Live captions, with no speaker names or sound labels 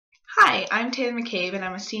Hi, I'm Taylor McCabe and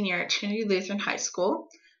I'm a senior at Trinity Lutheran High School,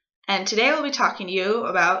 and today I will be talking to you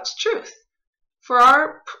about truth. For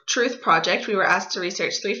our truth project, we were asked to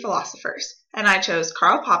research 3 philosophers, and I chose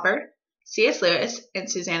Karl Popper, C.S. Lewis, and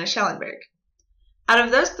Susanna Schellenberg. Out of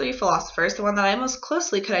those 3 philosophers, the one that I most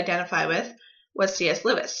closely could identify with was C.S.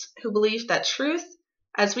 Lewis, who believed that truth,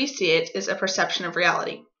 as we see it, is a perception of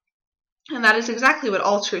reality. And that is exactly what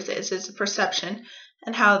all truth is a perception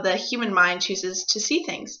and how the human mind chooses to see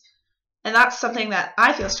things. And that's something that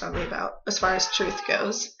I feel strongly about as far as truth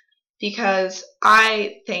goes, because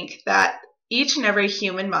I think that each and every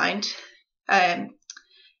human mind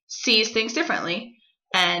sees things differently,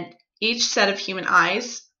 and each set of human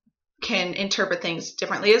eyes can interpret things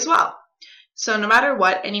differently as well. So no matter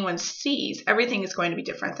what anyone sees, everything is going to be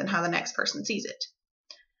different than how the next person sees it.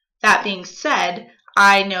 That being said,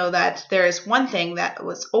 I know that there is one thing that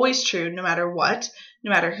was always true no matter what, no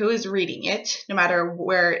matter who is reading it, no matter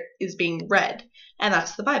where it is being read, and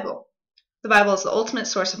that's the Bible. The Bible is the ultimate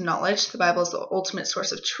source of knowledge. The Bible is the ultimate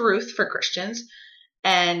source of truth for Christians,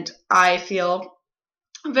 and I feel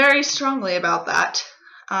very strongly about that.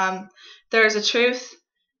 There is a truth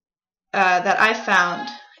that I found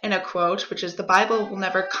in a quote, which is, "The Bible will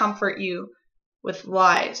never comfort you with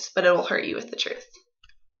lies, but it will hurt you with the truth."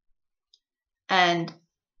 And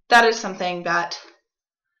that is something that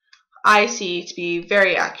I see to be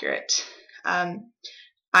very accurate.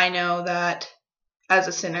 I know that as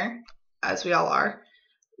a sinner, as we all are,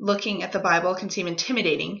 looking at the Bible can seem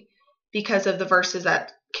intimidating because of the verses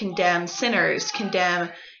that condemn sinners,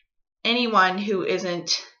 condemn anyone who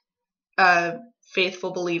isn't a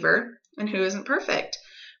faithful believer and who isn't perfect,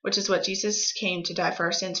 which is what Jesus came to die for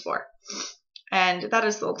our sins for. And that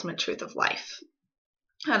is the ultimate truth of life.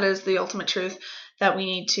 That is the ultimate truth that we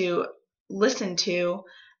need to listen to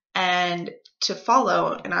and to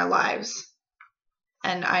follow in our lives.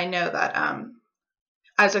 And I know that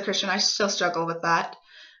as a Christian, I still struggle with that.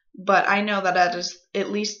 But I know that that is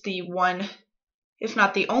at least the one, if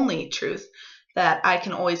not the only truth that I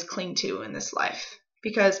can always cling to in this life.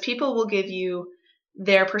 Because people will give you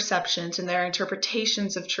their perceptions and their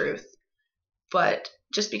interpretations of truth. But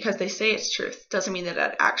just because they say it's truth doesn't mean that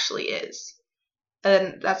it actually is.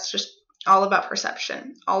 And that's just all about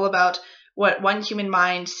perception, all about what one human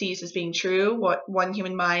mind sees as being true, what one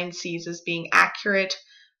human mind sees as being accurate,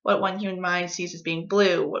 what one human mind sees as being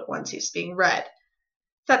blue, what one sees as being red.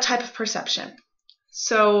 That type of perception.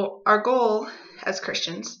 So our goal as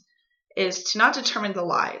Christians is to not determine the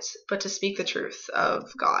lies, but to speak the truth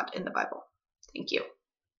of God in the Bible. Thank you.